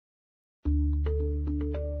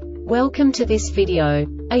Welcome to this video.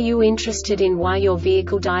 Are you interested in why your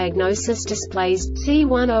vehicle diagnosis displays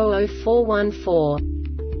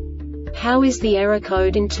C1004-14? How is the error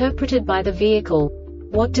code interpreted by the vehicle?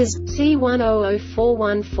 What does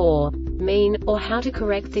C1004-14 mean, or how to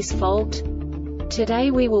correct this fault? Today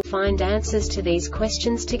we will find answers to these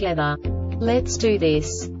questions together. Let's do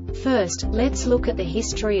this. First, let's look at the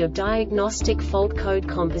history of diagnostic fault code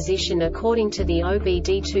composition according to the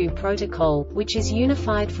OBD2 protocol, which is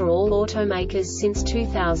unified for all automakers since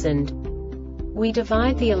 2000. We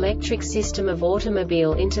divide the electric system of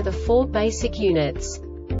automobile into the four basic units: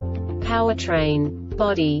 powertrain,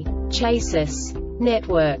 body, chassis,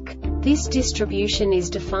 network. This distribution is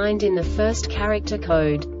defined in the first character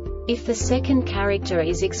code. If the second character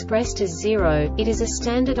is expressed as 0, it is a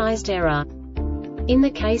standardized error. In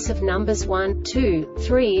the case of numbers 1, 2,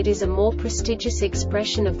 3, it is a more prestigious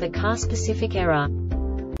expression of the car-specific error.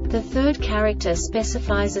 The third character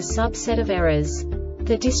specifies a subset of errors.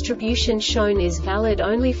 The distribution shown is valid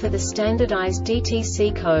only for the standardized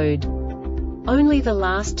DTC code. Only the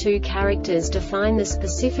last two characters define the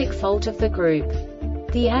specific fault of the group.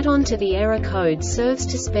 The add-on to the error code serves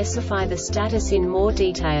to specify the status in more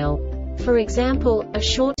detail. For example, a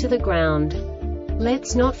short to the ground.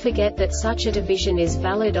 Let's not forget that such a division is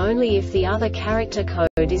valid only if the other character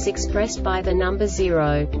code is expressed by the number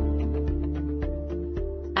 0.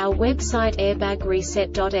 Our website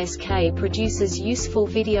airbagreset.sk produces useful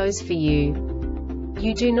videos for you.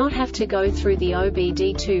 You do not have to go through the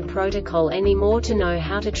OBD2 protocol anymore to know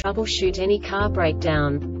how to troubleshoot any car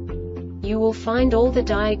breakdown. You will find all the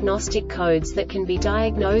diagnostic codes that can be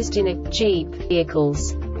diagnosed in a Jeep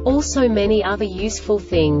vehicles. Also many other useful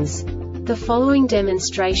things. The following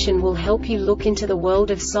demonstration will help you look into the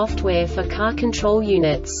world of software for car control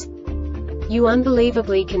units. You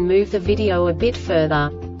unbelievably can move the video a bit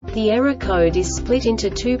further. The error code is split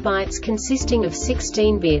into 2 bytes consisting of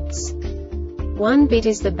 16 bits. 1 bit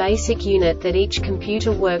is the basic unit that each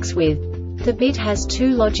computer works with. The bit has 2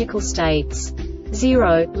 logical states: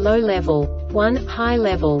 0, low level, 1, high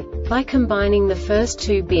level. By combining the first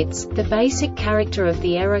 2 bits, the basic character of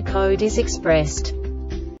the error code is expressed.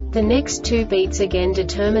 The next 2 beats again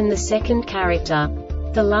determine the second character.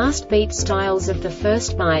 The last beat styles of the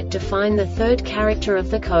first byte define the third character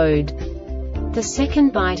of the code. The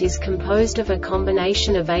second byte is composed of a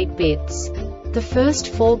combination of 8 bits. The first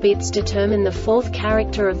 4 bits determine the fourth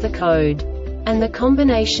character of the code. And the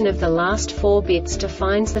combination of the last 4 bits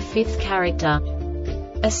defines the fifth character.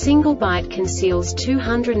 A single byte conceals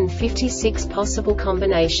 256 possible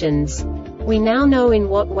combinations. We now know in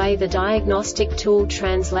what way the diagnostic tool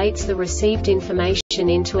translates the received information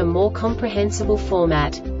into a more comprehensible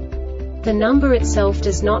format. The number itself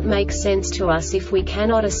does not make sense to us if we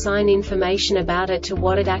cannot assign information about it to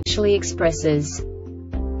what it actually expresses.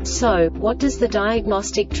 So, what does the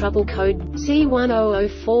Diagnostic Trouble Code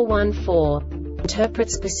C1004-14 interpret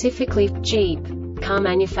specifically for Jeep car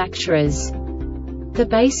manufacturers? The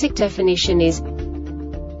basic definition is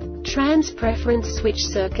trans preference switch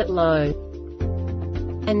circuit low.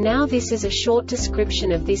 And now this is a short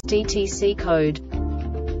description of this DTC code.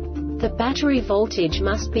 The battery voltage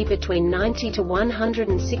must be between 90 to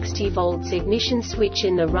 160 volts. Ignition switch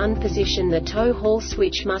in the run position. The tow haul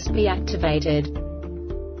switch must be activated.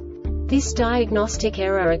 This diagnostic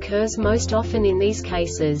error occurs most often in these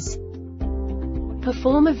cases.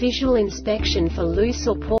 Perform a visual inspection for loose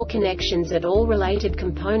or poor connections at all related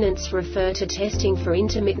components. Refer to testing for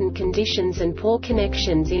intermittent conditions and poor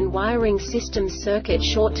connections in wiring systems. Circuit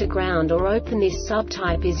short to ground or open. This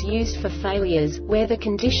subtype is used for failures where the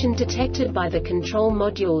condition detected by the control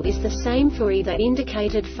module is the same for either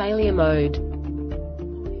indicated failure mode.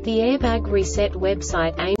 The Airbag Reset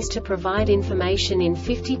website aims to provide information in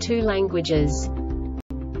 52 languages.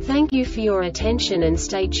 Thank you for your attention and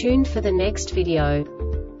stay tuned for the next video.